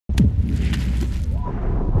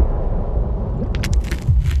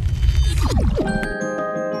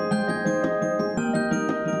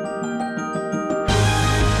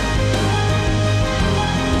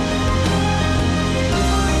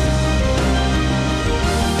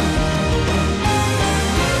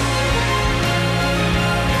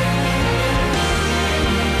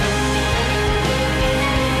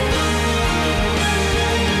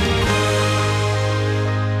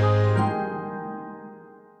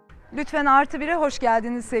Lütfen +1'e hoş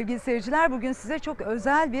geldiniz sevgili seyirciler. Bugün size çok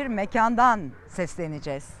özel bir mekandan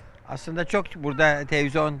sesleneceğiz. Aslında çok burada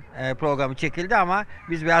televizyon programı çekildi ama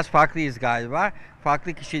biz biraz farklıyız galiba.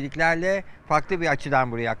 Farklı kişiliklerle farklı bir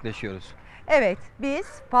açıdan buraya yaklaşıyoruz. Evet, biz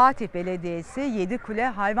Fatih Belediyesi Yedikule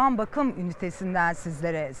Hayvan Bakım Ünitesi'nden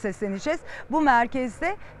sizlere sesleneceğiz. Bu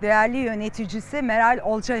merkezde değerli yöneticisi Meral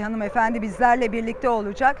Olcay hanımefendi bizlerle birlikte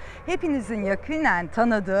olacak. Hepinizin yakinen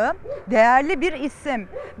tanıdığı değerli bir isim.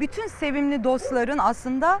 Bütün sevimli dostların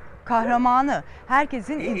aslında kahramanı,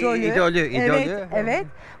 herkesin idolü. İdolü. Evet.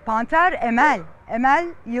 Panter Emel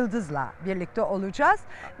Yıldız'la birlikte olacağız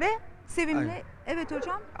ve sevimli. Aynen. Evet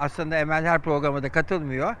hocam. Aslında Emel her programa da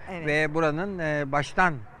katılmıyor ve buranın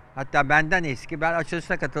baştan, hatta benden eski, ben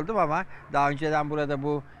açılışta katıldım ama daha önceden burada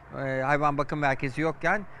bu hayvan bakım merkezi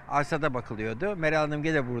yokken arsada bakılıyordu. Meral Hanım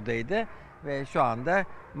gene buradaydı ve şu anda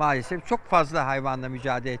maalesef çok fazla hayvanla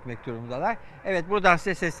mücadele etmek durumundalar. Evet, buradan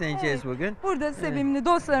size sesleneceğiz bugün. Burada sevimli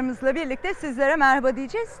dostlarımızla birlikte sizlere merhaba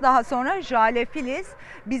diyeceğiz. Daha sonra Jale Filiz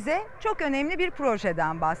bize çok önemli bir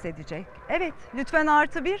projeden bahsedecek. Evet, Lütfen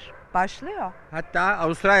 +1 başlıyor. Hatta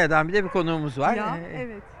Avustralya'dan bir de bir konuğumuz var. Ya,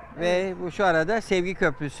 evet. Ve bu şu arada Sevgi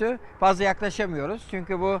Köprüsü. Fazla yaklaşamıyoruz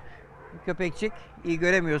çünkü bu köpekçik, iyi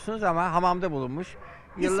göremiyorsunuz ama hamamda bulunmuş.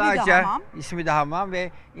 Yıllarca ismi de hamam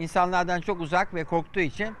ve insanlardan çok uzak ve korktuğu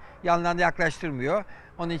için yanlarına yaklaştırmıyor.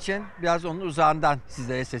 Onun için biraz onun uzağından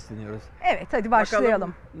sizlere sesleniyoruz. Evet, hadi başlayalım.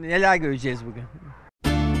 Bakalım neler göreceğiz bugün.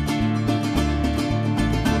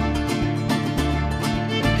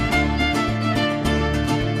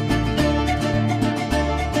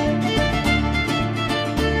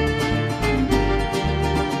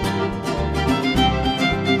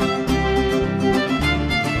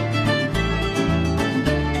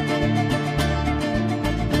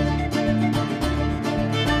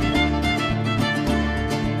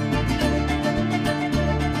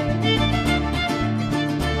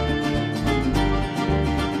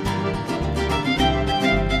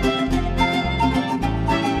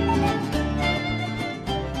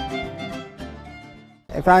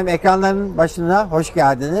 Efendim, ekranların başına hoş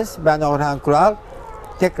geldiniz. Ben Orhan Kural.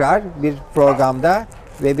 Tekrar bir programda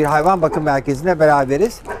ve bir hayvan bakım merkezinde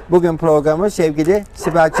beraberiz. Bugün programı sevgili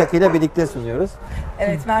Sibel Çakır ile birlikte sunuyoruz.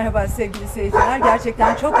 Evet, merhaba sevgili seyirciler.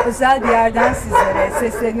 Gerçekten çok özel bir yerden sizlere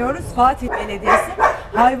sesleniyoruz. Fatih Belediyesi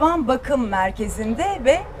Hayvan Bakım Merkezi'nde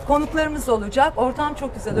ve konuklarımız olacak. Ortam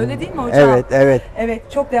çok güzel, öyle değil mi hocam? Evet.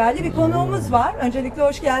 Evet, çok değerli bir konuğumuz var. Öncelikle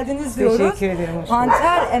hoş geldiniz diyoruz. Teşekkür ederim.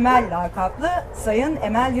 Panter Emel lakaplı Sayın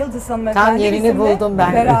Emel Yıldız hanımefendi. Tam yerini buldum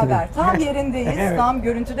ben. Beraber. Tam yerindeyiz. Evet. Tam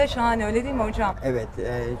görüntüde şahane, öyle değil mi hocam? Evet,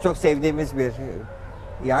 çok sevdiğimiz bir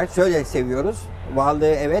yer. Şöyle seviyoruz. Varlığı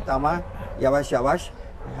evet ama yavaş yavaş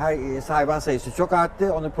hayvan sayısı çok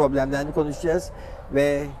arttı. Onun problemlerini konuşacağız.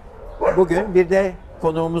 Ve bugün bir de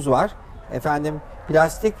konuğumuz var. Efendim,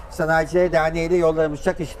 Plastik Sanayicileri Derneği ile yollarımız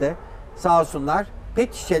çakıştı. Sağ olsunlar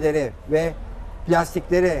pet şişeleri ve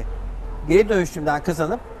plastikleri geri dönüşümden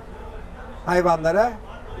kazanıp hayvanlara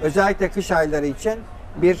özellikle kış ayları için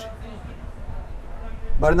bir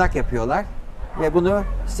barınak yapıyorlar. Ve bunu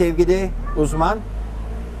sevgili uzman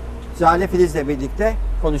Jale Filiz'le birlikte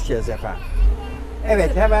konuşacağız efendim.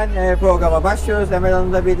 Evet, hemen programa başlıyoruz. Emel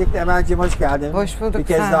Hanım'la birlikte. Emel'ciğim hoş geldin. Hoş bulduk. Bir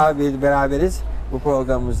kez daha beraberiz bu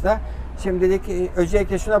programımızda. Şimdilik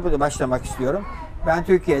öncelikle şuna başlamak istiyorum. Ben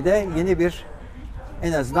Türkiye'de yeni bir,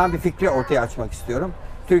 en azından bir fikri ortaya açmak istiyorum.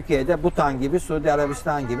 Türkiye'de Butan gibi, Suudi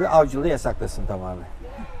Arabistan gibi avcılığı yasaklasın tamamen.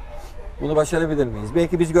 Bunu başarabilir miyiz?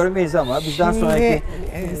 Belki biz görmeyiz ama bizden sonraki...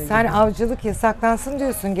 Sen avcılık yasaklansın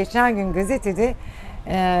diyorsun. Geçen gün gazetede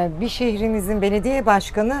bir şehrimizin belediye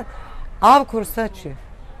başkanı av kursu açıyor.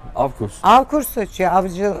 Av kursu. Av kursu açıyor.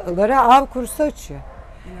 Avcılara av kursu açıyor.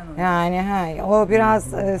 Yani o biraz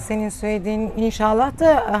senin söylediğin inşallah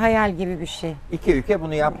da hayal gibi bir şey. İki ülke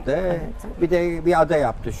bunu yaptı. Evet. Bir de bir ada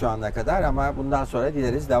yaptı şu ana kadar ama bundan sonra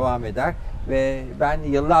dileriz devam eder. Ve ben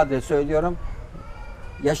yıllardır söylüyorum,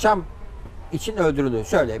 yaşam için öldürülür.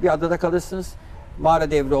 Şöyle bir adada kalırsınız,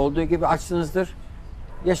 mağara devri olduğu gibi açsınızdır.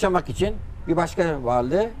 Yaşamak için bir başka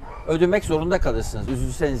varlığı öldürmek zorunda kalırsınız,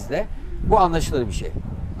 üzülseniz de. Bu anlaşılır bir şey.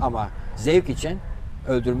 Ama zevk için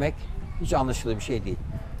öldürmek hiç anlaşılır bir şey değil.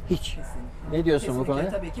 Hiç. Kesinlikle. Ne diyorsun Kesinlikle, bu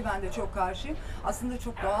konuda? Tabii ki ben de çok karşıyım. Aslında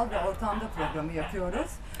çok doğal bir ortamda programı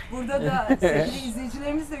yapıyoruz. Burada da sevgili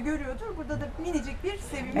izleyicilerimiz de görüyordur. Burada da minicik bir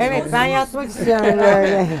sevimli Evet, dostumuz. ben yatmak istiyorum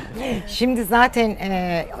böyle. Şimdi zaten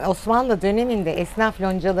Osmanlı döneminde esnaf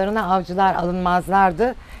loncalarına avcılar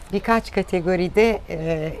alınmazlardı. Birkaç kategoride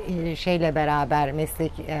şeyle beraber,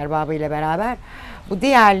 meslek erbabıyla beraber. Bu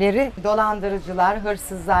diğerleri dolandırıcılar,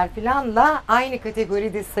 hırsızlar filanla aynı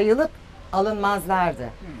kategoride sayılıp alınmazlardı.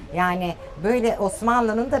 Yani böyle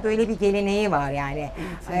Osmanlı'nın da böyle bir geleneği var yani.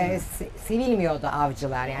 Sevilmiyordu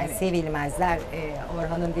avcılar yani sevilmezler.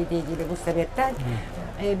 Orhan'ın dediği gibi bu sebepten.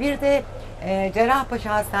 Bir de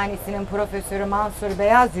Cerrahpaşa Hastanesi'nin profesörü Mansur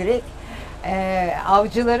Beyazyürek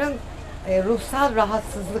avcıların ruhsal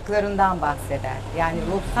rahatsızlıklarından bahseder. Yani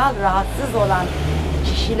ruhsal rahatsız olan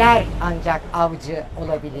kişiler ancak avcı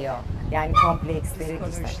olabiliyor. Yani kompleksleri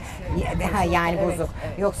yani bozuk.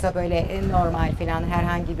 Yoksa böyle normal falan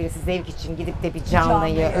herhangi birisi zevk için gidip de bir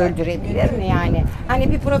canlıyı öldürebilir mi yani?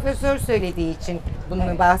 Hani bir profesör söylediği için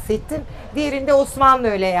bunu bahsettim. Diğerinde Osmanlı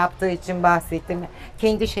öyle yaptığı için bahsettim.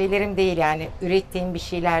 Kendi şeylerim değil yani ürettiğim bir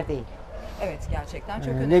şeyler değil. Evet, gerçekten çok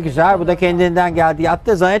önemli. Ne güzel. Bu da kendinden geldi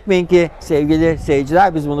yattı. Zannetmeyin ki sevgili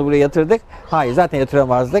seyirciler biz bunu buraya yatırdık. Hayır, zaten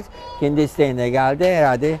yatıramazdık. Kendi isteğine geldi.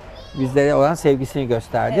 Herhalde bizlere olan sevgisini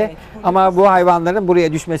gösterdi. Evet, ama bu hayvanların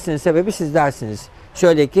buraya düşmesinin sebebi sizlersiniz.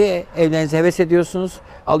 Şöyle ki evlerinize heves ediyorsunuz,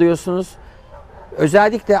 alıyorsunuz.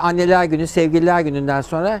 Özellikle anneler günü, sevgililer gününden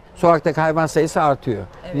sonra sokaktaki hayvan sayısı artıyor.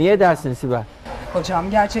 Evet, niye dersiniz Sibel?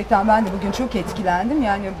 Hocam gerçekten ben de bugün çok etkilendim.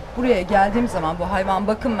 Yani buraya geldiğim zaman bu hayvan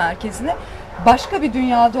bakım merkezine başka bir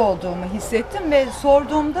dünyada olduğumu hissettim ve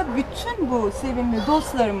sorduğumda bütün bu sevimli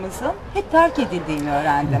dostlarımızın hep terk edildiğini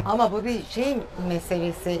öğrendim. Ama bu bir şey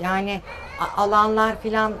meselesi yani alanlar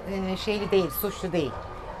filan şeyli değil, suçlu değil.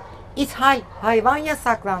 İthal hayvan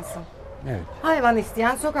yasaklansın. Evet. Hayvan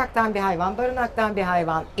isteyen sokaktan bir hayvan, barınaktan bir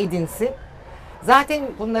hayvan edinsin. Zaten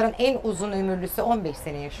bunların en uzun ömürlüsü 15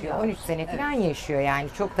 sene yaşıyor, 13 sene falan yaşıyor yani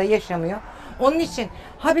çok da yaşamıyor. Onun için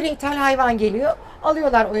habire ithal hayvan geliyor,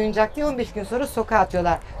 alıyorlar oyuncak diye 15 gün sonra sokağa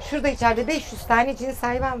atıyorlar. Şurada içeride 500 tane cins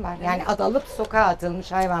hayvan var. Yani alıp sokağa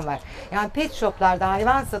atılmış hayvan var. Yani pet shoplarda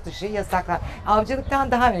hayvan satışı yasaklar.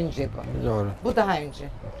 Avcılıktan daha önce bu. Doğru. Bu daha önce.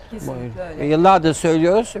 Kesinlikle öyle. Yıllardır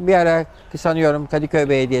söylüyoruz. Bir ara sanıyorum Kadıköy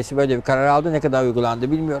Belediyesi böyle bir karar aldı. Ne kadar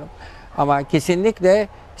uygulandı bilmiyorum. Ama kesinlikle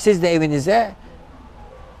siz de evinize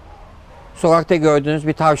sokakta gördüğünüz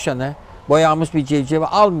bir tavşanı, boyanmış bir civcivi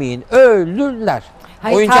almayın. Ölürler.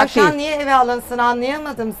 Hayır, oyuncak tavşan değil. niye eve alınsın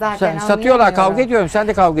anlayamadım zaten. Satıyorlar, kavga ediyorum. Sen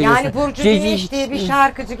de kavga ediyorsun. Yani Burcu Güneş diye bir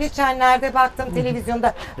şarkıcı geçenlerde baktım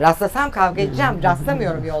televizyonda. Rastlasam kavga edeceğim.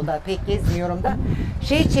 Rastlamıyorum yolda. Pek gezmiyorum da.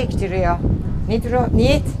 Şey çektiriyor. Nedir o?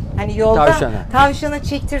 Niyet. Hani yolda tavşanı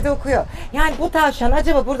çektirdi okuyor. Yani bu tavşan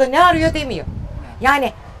acaba burada ne arıyor demiyor.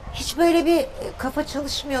 Yani hiç böyle bir kafa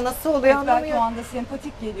çalışmıyor. Nasıl oluyor Belki anlamıyorum. o anda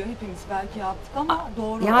sempatik geliyor. Hepimiz belki yaptık ama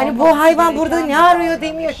doğru. Yani bu hayvan burada ne arıyor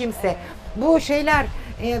demiyor kimse. Bu şeyler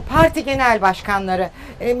parti genel başkanları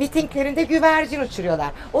mitinglerinde güvercin uçuruyorlar.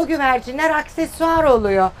 O güvercinler aksesuar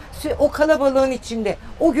oluyor. O kalabalığın içinde.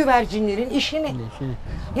 O güvercinlerin işini.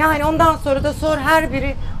 Yani ondan sonra da sor her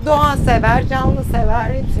biri doğa sever, canlı sever,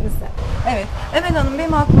 hepsini sever. Evet. Emel Hanım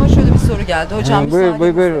benim aklıma şöyle bir soru geldi. Hocam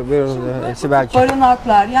buyur Sibel Çakır.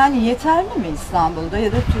 barınaklar yani yeterli mi İstanbul'da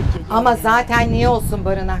ya da Türkiye'de? Ama zaten niye olsun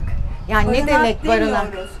barınak? Yani Barınak ne demek barınak?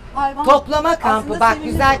 demiyoruz. Hayvan Toplama kampı. aslında Bak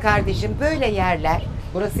sevimli güzel bir- kardeşim böyle yerler,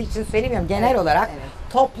 burası için söylemiyorum genel olarak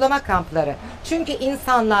toplama kampları. Çünkü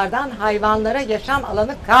insanlardan hayvanlara yaşam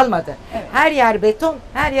alanı kalmadı. Her yer beton,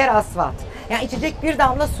 her yer asfalt. Yani içecek bir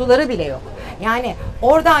damla suları bile yok. Yani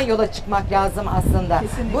oradan yola çıkmak lazım aslında.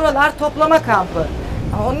 Kesinlikle. Buralar toplama kampı.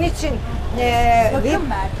 Onun için Bakım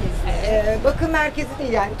merkezi. bakım merkezi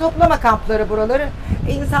değil yani toplama kampları buraları.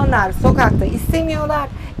 İnsanlar sokakta istemiyorlar,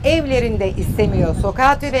 evlerinde istemiyor, sokağa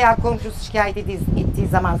atıyor veya komşusu şikayet ettiği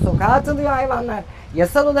zaman sokağa atılıyor hayvanlar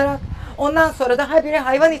yasal olarak. Ondan sonra da habire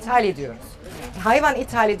hayvan ithal ediyoruz. Hayvan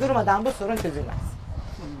ithali durmadan bu sorun çözülmez.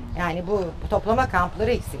 Yani bu toplama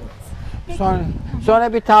kampları eksilmez.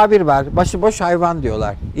 Sonra bir tabir var. Başıboş hayvan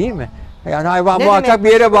diyorlar. İyi mi? Yani hayvan Ne muhakkak demek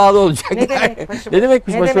bir yere bağlı olacak. Ne demek başıboş? Ne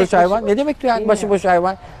demekmiş Ne başıboş demek hayvan? başıboş? Ne demektir yani Bilmiyorum. başıboş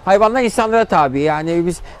hayvan? Hayvanlar insanlara tabi. Yani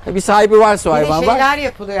bir sahibi varsa o Bir de hayvan var. şeyler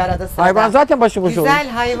yapılıyor arada sırada. Hayvan zaten başıboş olur. Güzel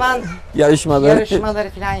hayvan Yarışmaları. yarışmaları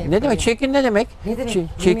falan yapılıyor. Ne demek? Çekin ne demek? Ne demek?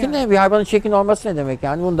 Çekin Bilmiyorum. ne? Bir hayvanın çekin olması ne demek?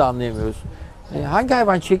 Yani bunu da anlayamıyoruz. Hangi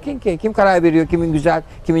hayvan çirkin ki? Kim karar veriyor kimin güzel,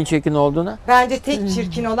 kimin çirkin olduğuna? Bence tek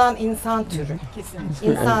çirkin olan insan türü.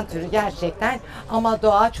 Kesinlikle. İnsan türü gerçekten ama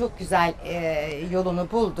doğa çok güzel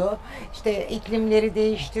yolunu buldu. İşte iklimleri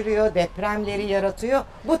değiştiriyor, depremleri yaratıyor.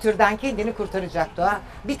 Bu türden kendini kurtaracak doğa.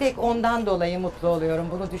 Bir tek ondan dolayı mutlu oluyorum.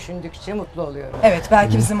 Bunu düşündükçe mutlu oluyorum. Evet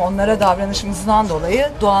belki bizim onlara davranışımızdan dolayı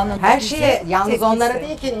doğanın Her bize şeye yalnız tepkisi. onlara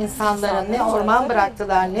değil ki insanların ne orman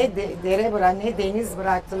bıraktılar, ne dere bıraktılar, ne deniz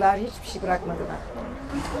bıraktılar, hiçbir şey bırakmadılar.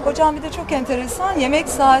 Hocam bir de çok enteresan yemek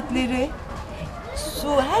saatleri,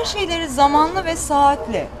 su her şeyleri zamanlı ve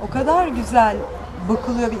saatli. O kadar güzel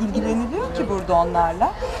bakılıyor ve ilgileniliyor ki burada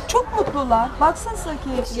onlarla. Çok mutlular. Baksanıza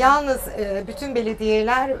ki. Yalnız bütün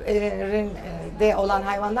belediyelerin belediyede olan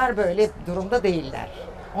hayvanlar böyle durumda değiller.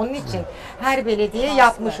 Onun için her belediye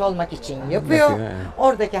yapmış olmak için yapıyor.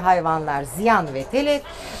 Oradaki hayvanlar ziyan ve telef.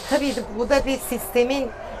 Tabii bu da bir sistemin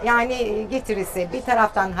yani getirisi. Bir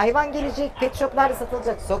taraftan hayvan gelecek, pet shoplar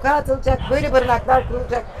satılacak, sokağa atılacak, böyle barınaklar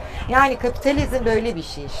kurulacak. Yani kapitalizm böyle bir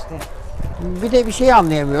şey işte. Bir de bir şey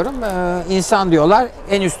anlayamıyorum. İnsan diyorlar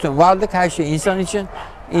en üstün varlık, her şey insan için.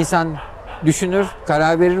 İnsan düşünür,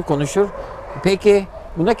 karar verir, konuşur. Peki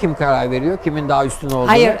buna kim karar veriyor? Kimin daha üstün olduğunu?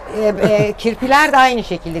 Hayır, kirpiler de aynı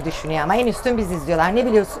şekilde düşünüyor ama en üstün biziz diyorlar. Ne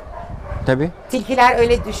biliyorsun? Tabii. Tilkiler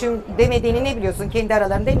öyle düşün demediğini ne biliyorsun? Kendi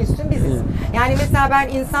aralarında en üstün biziz. Yani mesela ben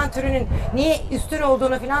insan türünün niye üstün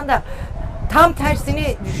olduğunu falan da tam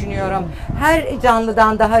tersini düşünüyorum. Her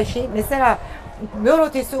canlıdan daha mesela mör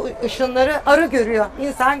ötesi ışınları arı görüyor.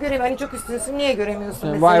 İnsan göremiyor. Hani çok üstünsün, niye göremiyorsun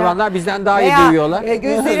mesela? Bu hayvanlar bizden daha iyi duyuyorlar.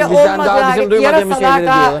 Gözleri bizden daha bizim duymadığımız yarasalar şeyleri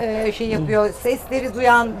daha duyuyorlar. şey yapıyor. Sesleri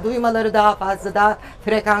duymaları daha fazla, daha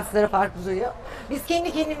frekansları farklı duyuyor. Biz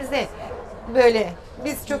kendi kendimize böyle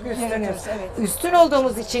biz çok üstünüz. Evet. Üstün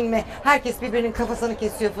olduğumuz için mi herkes birbirinin kafasını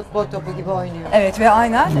kesiyor, futbol topu gibi oynuyor? Evet ve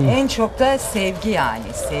aynen en çok da sevgi, yani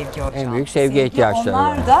sevgi hocam. En büyük sevgi ihtiyaçları var.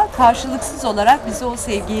 Onlar da karşılıksız olarak bize o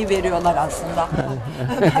sevgiyi veriyorlar aslında.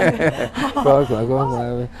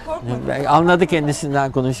 Korkma. Ben anladı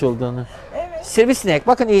kendisinden konuşulduğunu. Sivrisinek,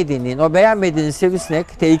 bakın iyi dinleyin. O beğenmediğiniz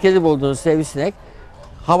sivrisinek, tehlikeli bulduğunuz sivrisinek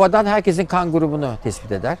havadan herkesin kan grubunu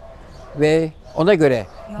tespit eder. Ve ona göre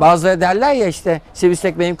bazıları derler ya işte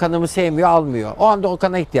sivrisinek benim kanımı sevmiyor, almıyor. O anda o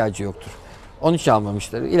kana ihtiyacı yoktur. Onun için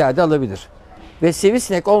almamıştır. İleride alabilir. Ve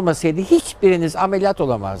sivrisinek olmasaydı hiçbiriniz ameliyat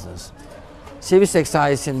olamazdınız. Sivrisinek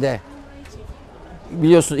sayesinde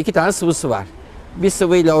biliyorsunuz 2 tane sıvısı var. Bir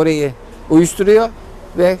sıvıyla orayı uyuşturuyor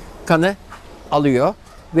ve kanı alıyor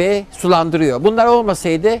ve sulandırıyor. Bunlar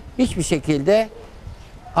olmasaydı hiçbir şekilde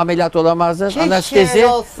ameliyat olamazdınız. Anestezi.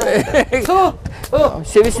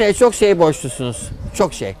 Sivrisineğe çok şey borçlusunuz.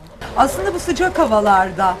 Çok şey. Aslında bu sıcak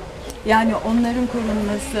havalarda yani onların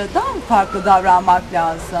korunması daha mı farklı davranmak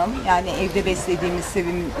lazım? Yani evde beslediğimiz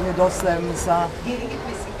sevimli dostlarımıza.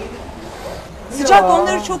 Sıcak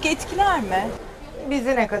onları çok etkiler mi?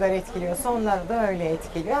 Bizi ne kadar etkiliyorsa onları da öyle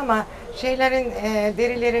etkiliyor ama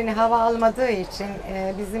derilerin hava almadığı için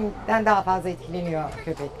bizimden daha fazla etkileniyor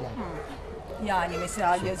köpekler. Yani mesela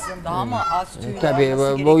yazın daha mı az tüy Tabii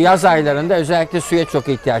alması bu gerekiyor? yaz aylarında özellikle suya çok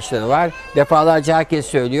ihtiyaçları var. Defalarca herkes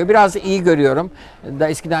söylüyor. Biraz iyi görüyorum. Da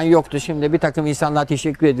eskiden yoktu. Şimdi bir takım insanlara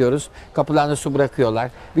teşekkür ediyoruz. Kapılarına su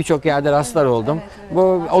bırakıyorlar. Birçok yerde rastlar oldum.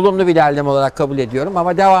 Bu olumlu bir ilerleme olarak kabul ediyorum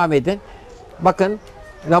ama devam edin. Bakın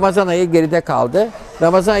Ramazan ayı geride kaldı.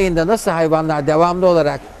 Ramazan ayında nasıl hayvanlar devamlı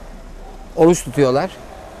olarak oruç tutuyorlar?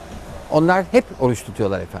 Onlar hep oruç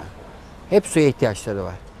tutuyorlar efendim. Hep suya ihtiyaçları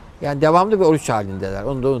var. Yani devamlı bir oruç halindeler.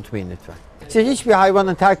 Onu da unutmayın lütfen. Siz hiçbir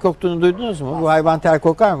hayvanın ter koktuğunu duydunuz mu? Bu hayvan ter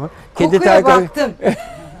kokar mı? Kedi ter baktım.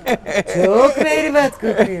 Çok berbat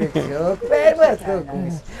kokuyor. Çok berbat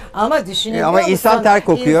kokmuş. Ama düşünebiliyor ama insan musun? ter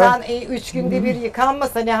kokuyor. İnsan 3 günde bir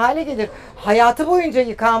yıkanmasa ne hale gelir? Hayatı boyunca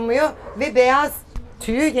yıkanmıyor ve beyaz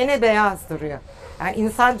tüyü yine beyaz duruyor. Yani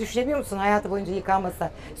insan düşünebiliyor musun hayatı boyunca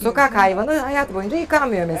yıkanmasa? Sokak hayvanı hayatı boyunca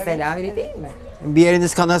yıkanmıyor mesela, öyle değil mi? Bir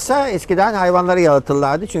yeriniz kanasa eskiden hayvanları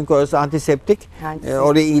yalıtırlardı. Çünkü orası antiseptik.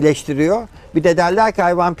 Orayı iyileştiriyor. Bir de derler ki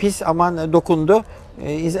hayvan pis, aman dokundu.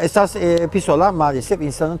 Esas pis olan maalesef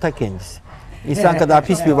insanın ta kendisi. İnsan kadar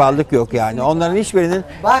pis bir varlık yok yani. Onların hiçbirinin...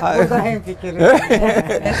 Bak burada hemfikirim.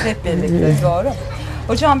 Hep birlikte, doğru.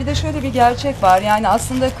 Hocam bir de şöyle bir gerçek var. Yani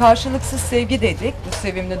aslında karşılıksız sevgi dedik bu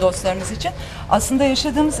sevimli dostlarımız için. Aslında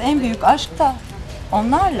yaşadığımız en büyük aşk da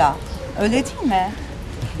onlarla. Öyle değil mi?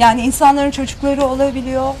 Yani insanların çocukları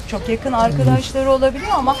olabiliyor, çok yakın arkadaşları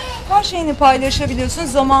olabiliyor ama her şeyini paylaşabiliyorsun.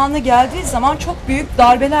 Zamanı geldiği zaman çok büyük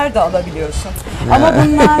darbeler de alabiliyorsun. Ama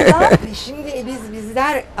bunlardan... Şimdi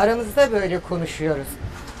bizler aramızda böyle konuşuyoruz.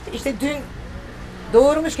 İşte dün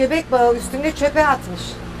doğurmuş göbek bağı üstünde çöpe atmış.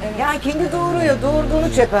 Evet. Yani kendi doğuruyor,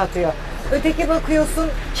 doğurduğunu çöpe atıyor. Öteki bakıyorsun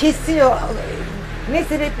kesiyor. Ne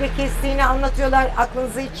sebeple kestiğini anlatıyorlar,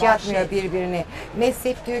 aklınıza hiç yatmıyor birbirine.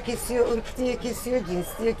 Mezhep diyor kesiyor, ırk diyor kesiyor, cins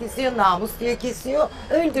diyor kesiyor, namus diyor kesiyor,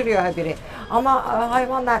 öldürüyor haberi. Ama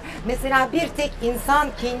hayvanlar, mesela bir tek insan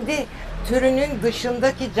kendi türünün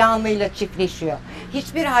dışındaki canlıyla çiftleşiyor.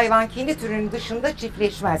 Hiçbir hayvan kendi türünün dışında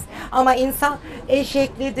çiftleşmez. Ama insan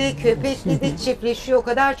eşekli de, köpekli de çiftleşiyor. O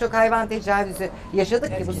kadar çok hayvan tecavüzü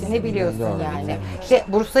yaşadık ki bu sene biliyorsun yani. İşte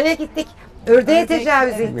Bursa'ya gittik. Ördeğe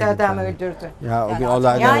tecavüz etti, adam öldürdü. Ya o gün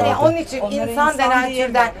olaylar Yani oldu. onun için Onlara insan denen türden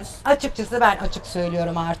diyemiyoruz. açıkçası ben açık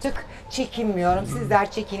söylüyorum artık. Çekinmiyorum.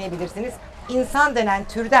 Sizler çekinebilirsiniz. insan denen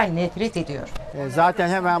türden nefret ediyor. Zaten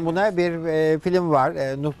hemen buna bir film var.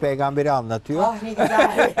 Nuh Peygamber'i anlatıyor. Ah ne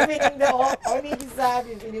güzel. Benim de o ne güzel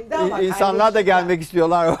bir filmdi ama. İnsanlar da gelmek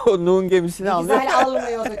istiyorlar. O Nuh'un gemisini ne almıyor. güzel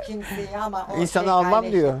almıyordu kimseyi ama. O İnsanı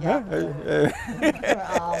almam diyor.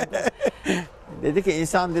 Aldı. Dedi ki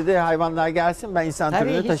insan dedi hayvanlar gelsin ben insan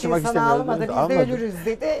türünü taşımak Tabii hiç istemiyorum. insan almadı biz de ölürüz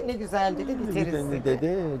dedi. Ne güzel dedi biteriz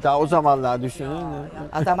dedi. Daha o zamanlar düşünün.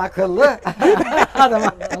 Adam akıllı. Adam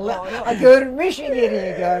akıllı. Görmüş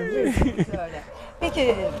ileriyi görmüş. Öyle.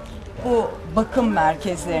 Peki bu bakım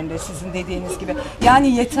merkezlerinde sizin dediğiniz gibi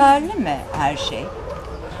yani yeterli mi her şey?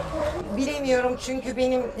 Bilemiyorum çünkü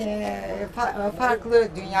benim farklı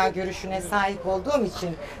dünya görüşüne sahip olduğum için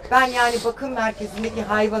ben yani bakım merkezindeki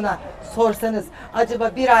hayvana sorsanız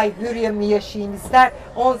acaba bir ay hür mü yaşayayım ister,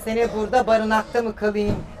 10 sene burada barınakta mı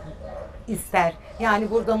kalayım ister.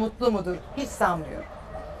 Yani burada mutlu mudur? Hiç sanmıyorum.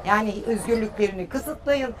 Yani özgürlüklerini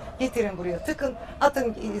kısıtlayın, getirin buraya tıkın,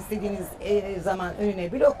 atın istediğiniz zaman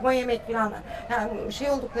önüne bir lokma yemek falan. Yani şey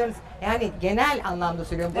olduklarınız, yani genel anlamda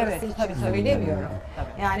söylüyorum, burası Evet, için tabii. söylemiyorum.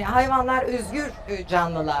 Tabii. Yani hayvanlar özgür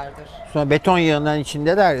canlılardır. Sonra beton yığınların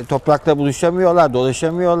içindeler. Toprakla buluşamıyorlar,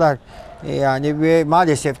 dolaşamıyorlar. Yani ve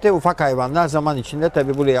maalesef de ufak hayvanlar zaman içinde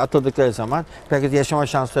tabii buraya atıldıkları zaman belki yaşama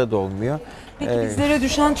şansları da olmuyor. Peki bizlere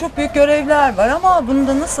düşen çok büyük görevler var ama bunu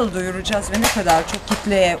da nasıl duyuracağız ve ne kadar çok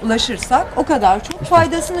kitleye ulaşırsak o kadar çok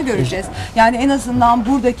faydasını göreceğiz. Yani en azından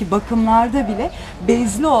buradaki bakımlarda bile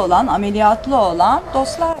bezli olan, ameliyatlı olan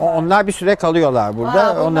dostlar var. Onlar bir süre kalıyorlar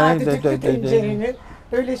burada. Onlar düdüklü tencerenin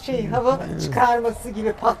böyle şey hava çıkarması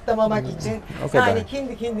gibi patlamamak için o kadar. yani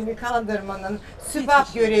kendi kendini kandırmanın,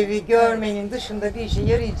 sübap görevi görmenin dışında bir işe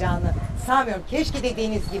yarayacağını sanmıyorum. Keşke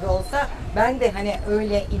dediğiniz gibi olsa ben de hani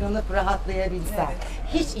öyle inanıp rahatlayabilsem.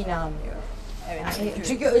 Hiç inanmıyorum. Evet, Yani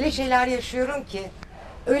çünkü öyle şeyler yaşıyorum ki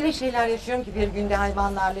bir günde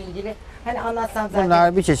hayvanlarla ilgili hani anlatsam zaten.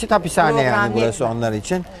 Bunlar bir çeşit hapishane yani Program burası değil. onlar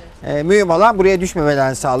için. Mühim olan buraya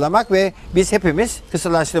düşmemelerini sağlamak ve biz hepimiz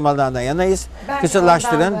kısırlaştırmalarına yanayız. Ben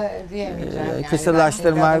Kısırlaştırın. ondan da diyemeyeceğim yani.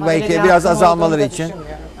 Kısırlaştırma Ben belki öyle biraz bir hakkım azalmaları olduğunu da için.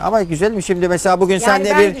 düşünmüyorum. Ama güzelim şimdi mesela bugün Yani seninle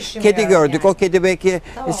ben bir düşünmüyorum kedi gördük. yani. O kedi belki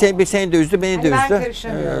Tamam. seni de üzdü, beni de Hani ben üzdü.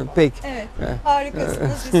 karışamıyorum. Peki. Evet,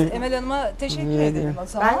 harikasınız. Biz Emel Hanım'a teşekkür edelim o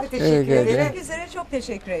zaman. Ben de teşekkür Evet, ederim. Bizlere çok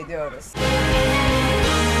teşekkür ediyoruz.